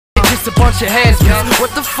just a bunch of has-beens.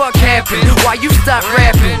 What the fuck happened? Why you stop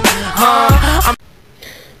rapping?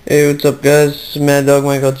 Hey, what's up guys? This is Mad Dog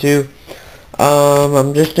Michael 2.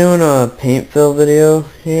 I'm just doing a paint fill video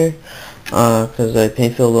here, cause I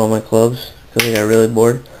paint filled all my clubs, cause I got really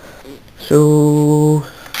bored. So,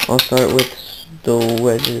 I'll start with the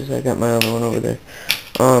wedges. I got my other one over there.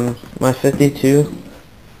 My 52,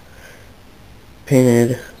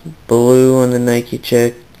 painted blue on the Nike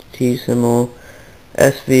check, T symbol,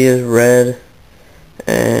 SV is red,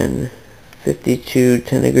 and 52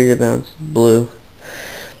 10 degrees of bounce blue.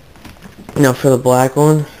 Now for the black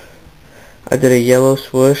one, I did a yellow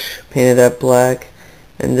swoosh, painted that black,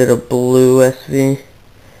 and did a blue SV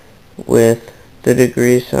with the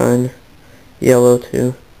degree sign yellow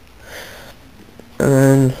too. And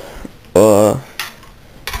then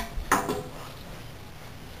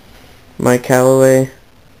my Callaway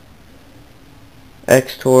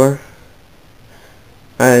X-Tour,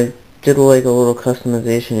 I did like a little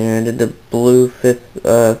customization here. I did the blue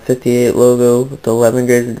 58 logo with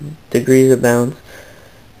 11 degrees of bounce.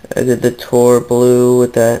 I did the Tour blue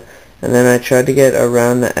with that, and then I tried to get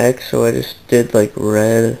around the X, so I just did like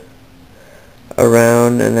red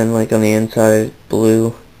around, and then like on the inside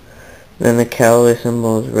blue. And then the Callaway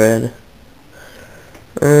symbol is red.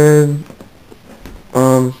 And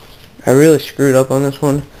I really screwed up on this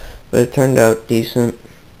one, but it turned out decent.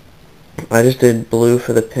 I just did blue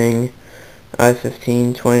for the ping,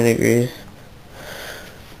 I-15, 20 degrees.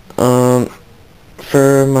 For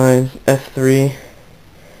my F3,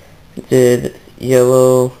 did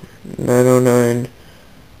yellow 909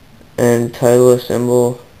 and Titleist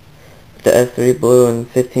symbol. The F3 blue and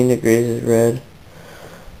 15 degrees is red.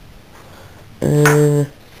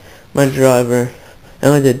 And my driver, I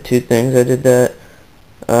only did two things. I did that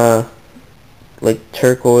like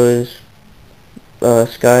turquoise,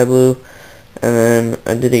 sky blue, and then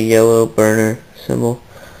I did a yellow burner symbol.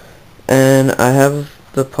 And I have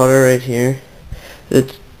the putter right here.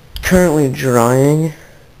 It's currently drying.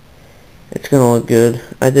 It's gonna look good.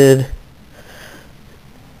 I'll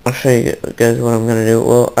show you guys what I'm gonna do.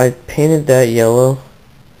 Well, I painted that yellow,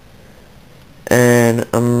 and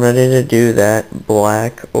I'm ready to do that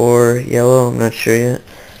black or yellow. I'm not sure yet.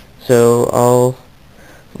 So I'll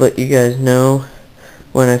let you guys know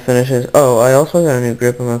when I finish this. Oh, I also got a new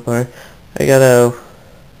grip on my putter. I got a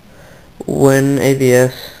Win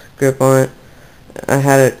ABS grip on it. I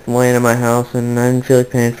had it laying in my house and I didn't feel like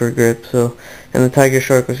paying for a grip, so, and the Tiger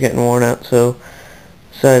Shark was getting worn out, so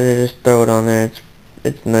decided to just throw it on there.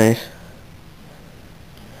 It's nice.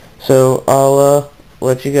 So I'll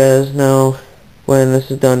let you guys know when this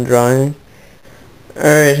is done drying.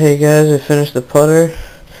 Alright, hey guys, I finished the putter.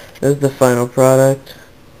 This is the final product.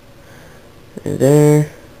 Right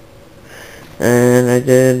there. And I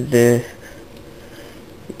did the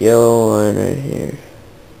yellow line right here.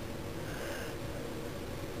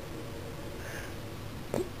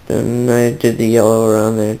 And I did the yellow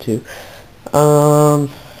around there too.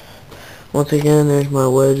 Once again, there's my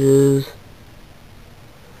wedges,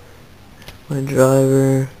 my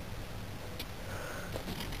driver,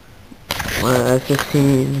 my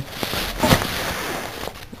I-15,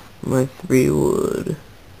 my 3-wood,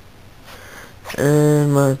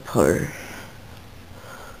 and my putter.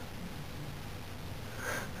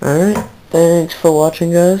 Alright, thanks for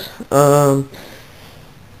watching guys.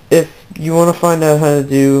 If you want to find out how to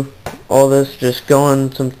do all this, just go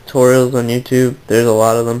on some tutorials on YouTube. There's a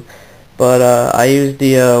lot of them. But I used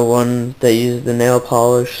the one that used the nail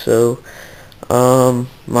polish, so mine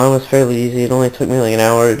was fairly easy. It only took me like an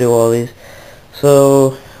hour to do all these.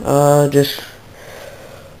 So just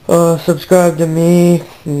subscribe to me,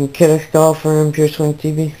 Kid X Golfer, and Pure Swing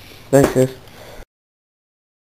TV. Thanks guys.